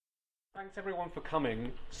Thanks everyone for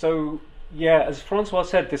coming. So, yeah, as Francois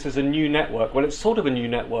said, this is a new network. Well, it's sort of a new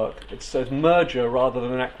network. It's a merger rather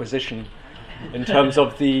than an acquisition in terms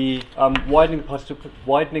of the widening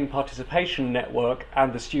participation network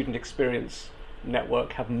and the student experience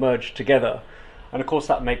network have merged together. And of course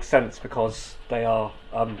that makes sense because they are,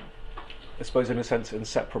 I suppose in a sense,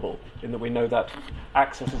 inseparable, in that we know that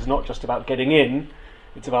access is not just about getting in,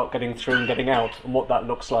 it's about getting through and getting out, and what that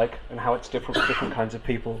looks like and how it's different for different kinds of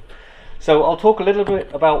people. So I'll talk a little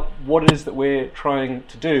bit about what it is that we're trying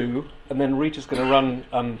to do, and then Rita's going to run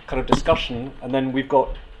kind of discussion, and then we've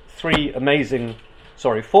got four amazing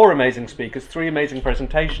speakers, three amazing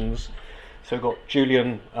presentations. So we've got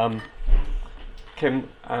Julian, Kim,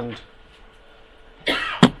 and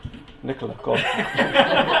Nicola. God.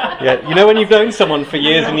 Yeah, you know when you've known someone for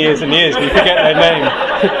years and years and years and you forget their name.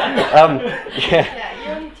 Yeah,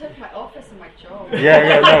 you only took my office and my job.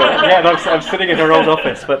 I'm sitting in her old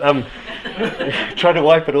office, but trying to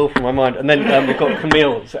wipe it all from my mind. And then we've got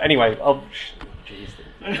Camille. So anyway,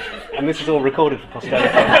 and this is all recorded for posterity.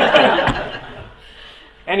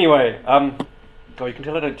 Anyway, God, you can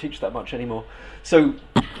tell I don't teach that much anymore. So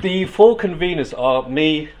the four conveners are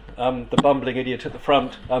me, the bumbling idiot at the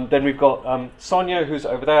front. Then we've got Sonia, who's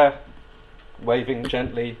over there, waving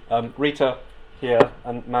gently. Rita here,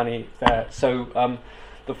 and Manny there. So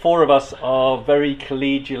the four of us are very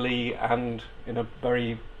collegially and in a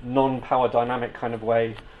very non-power dynamic kind of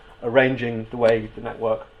way arranging the way the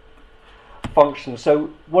network functions.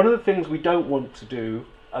 So one of the things we don't want to do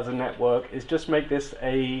as a network is just make this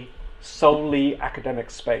a solely academic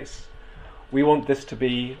space. We want this to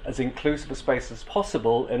be as inclusive a space as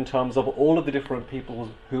possible in terms of all of the different people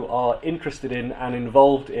who are interested in and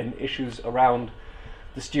involved in issues around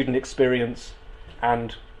the student experience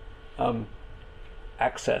and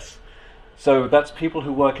access. So that's people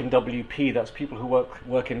who work in WP, that's people who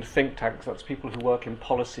work in think tanks, that's people who work in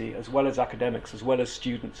policy, as well as academics, as well as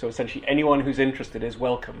students. So essentially anyone who's interested is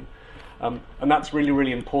welcome. And that's really,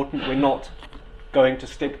 really important. We're not going to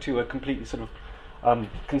stick to a completely sort of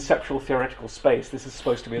conceptual, theoretical space. This is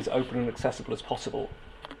supposed to be as open and accessible as possible.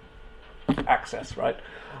 Access, right?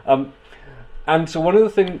 And so one of the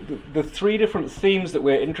things, the three different themes that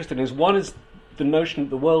we're interested in is, one is the notion that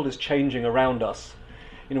the world is changing around us.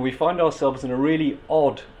 You know, we find ourselves in a really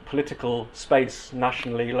odd political space,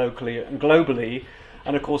 nationally, locally, and globally,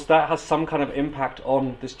 and of course that has some kind of impact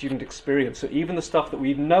on the student experience. So even the stuff that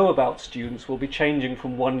we know about students will be changing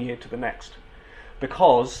from one year to the next,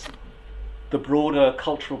 because the broader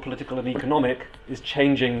cultural, political, and economic is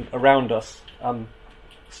changing around us.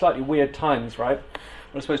 Slightly weird times, right?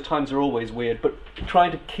 Well, I suppose times are always weird, but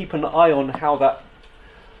trying to keep an eye on how that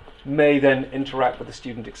may then interact with the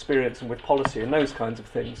student experience and with policy and those kinds of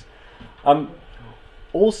things.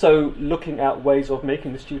 Also looking at ways of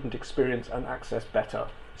making the student experience and access better.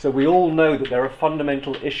 So we all know that there are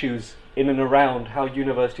fundamental issues in and around how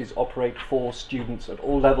universities operate for students at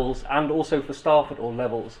all levels and also for staff at all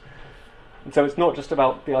levels. And so it's not just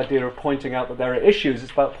about the idea of pointing out that there are issues,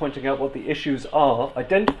 it's about pointing out what the issues are,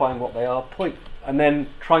 identifying what they are, and then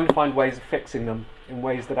trying to find ways of fixing them in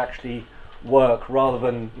ways that actually work, rather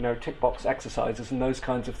than, you know, tick box exercises and those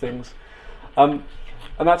kinds of things. And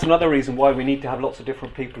that's another reason why we need to have lots of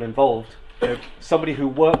different people involved. You know, somebody who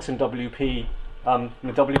works in WP, in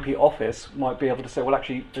the WP office, might be able to say, well,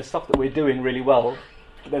 actually, there's stuff that we're doing really well,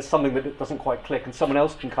 but there's something that it doesn't quite click, and someone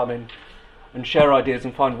else can come in and share ideas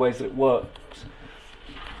and find ways that it works.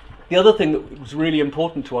 The other thing that was really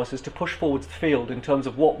important to us is to push forwards the field in terms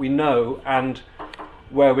of what we know and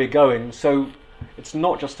where we're going. So it's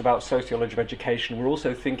not just about sociology of education. We're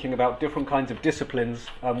also thinking about different kinds of disciplines.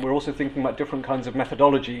 We're also thinking about different kinds of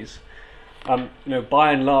methodologies. You know,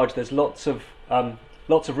 by and large, there's lots of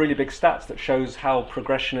really big stats that shows how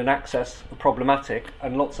progression and access are problematic,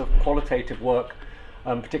 and lots of qualitative work,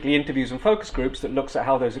 particularly interviews and focus groups, that looks at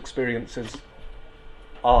how those experiences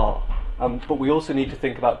are. But we also need to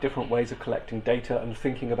think about different ways of collecting data and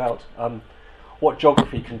thinking about what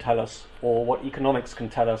geography can tell us, or what economics can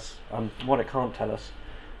tell us, what it can't tell us.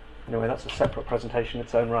 Anyway, that's a separate presentation in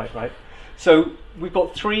its own right? So we've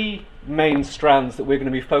got three main strands that we're going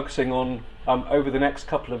to be focusing on over the next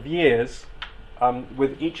couple of years,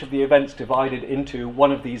 with each of the events divided into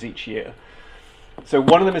one of these each year. So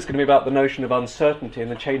one of them is going to be about the notion of uncertainty in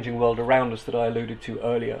the changing world around us that I alluded to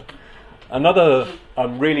earlier. Another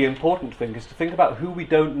really important thing is to think about who we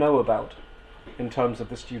don't know about in terms of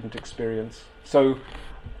the student experience. So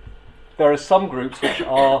there are some groups which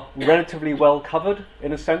are relatively well covered,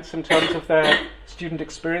 in a sense, in terms of their student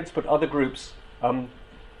experience, but other groups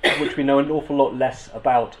which we know an awful lot less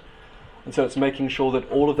about. And so it's making sure that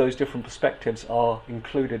all of those different perspectives are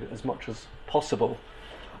included as much as possible.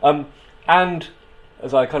 And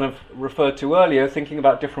as I kind of referred to earlier, thinking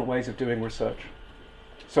about different ways of doing research.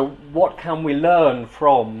 So what can we learn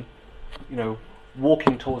from,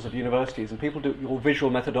 walking tours of universities, and people do or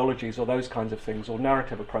visual methodologies or those kinds of things, or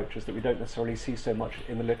narrative approaches that we don't necessarily see so much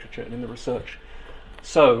in the literature and in the research.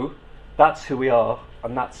 So that's who we are,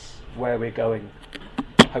 and that's where we're going,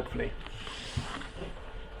 hopefully.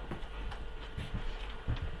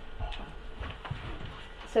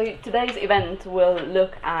 So today's event will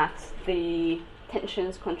look at the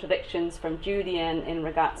tensions, contradictions from Julian in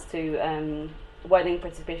regards to widening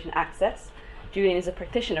participation access. Julian is a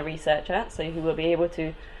practitioner researcher, so he will be able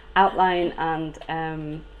to outline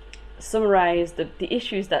and summarise the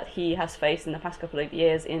issues that he has faced in the past couple of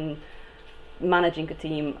years in managing a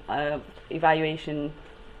team of evaluation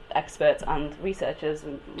experts and researchers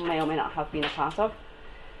who may or may not have been a part of.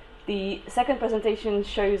 The second presentation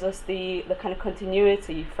shows us the kind of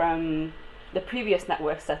continuity from the previous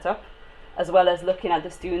network setup, as well as looking at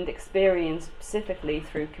the student experience specifically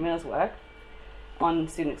through Camille's work on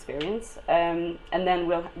student experience. And then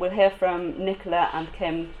we'll hear from Nicola and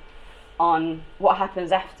Kim on what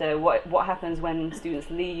happens after, what happens when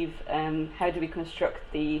students leave, how do we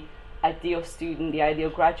construct the ideal student, the ideal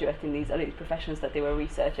graduate in these elite professions that they were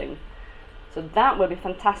researching. So that will be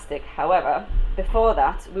fantastic. However, before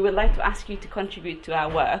that, we would like to ask you to contribute to our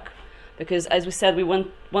work, because as we said, we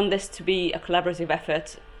want this to be a collaborative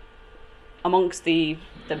effort amongst the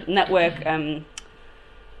network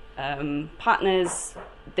partners,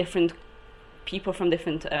 different people from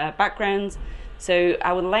different backgrounds. So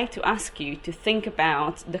I would like to ask you to think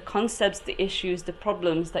about the concepts, the issues, the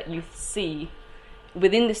problems that you see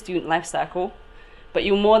within the student life cycle, but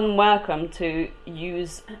you're more than welcome to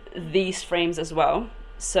use these frames as well.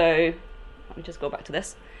 So let me just go back to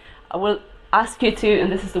this. I will ask you to, and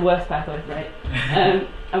this is the worst part of it, right?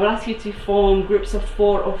 I will ask you to form groups of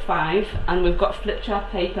 4 or 5, and we've got flip chart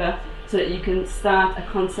paper so that you can start a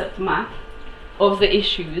concept map of the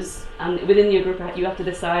issues, and within your group you have to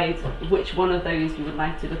decide which one of those you would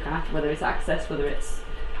like to look at, whether it's access, whether it's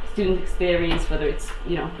student experience, whether it's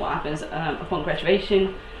what happens upon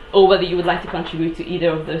graduation, or whether you would like to contribute to either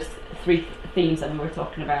of those 3 themes that we were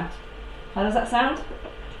talking about. How does that sound?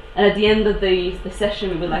 And at the end of the session,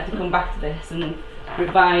 we would like to come back to this and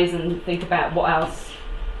revise and think about what else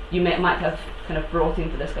you might have kind of brought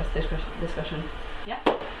into this discussion. Yeah?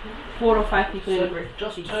 4 or 5 people in a group.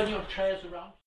 Just turn your chairs around.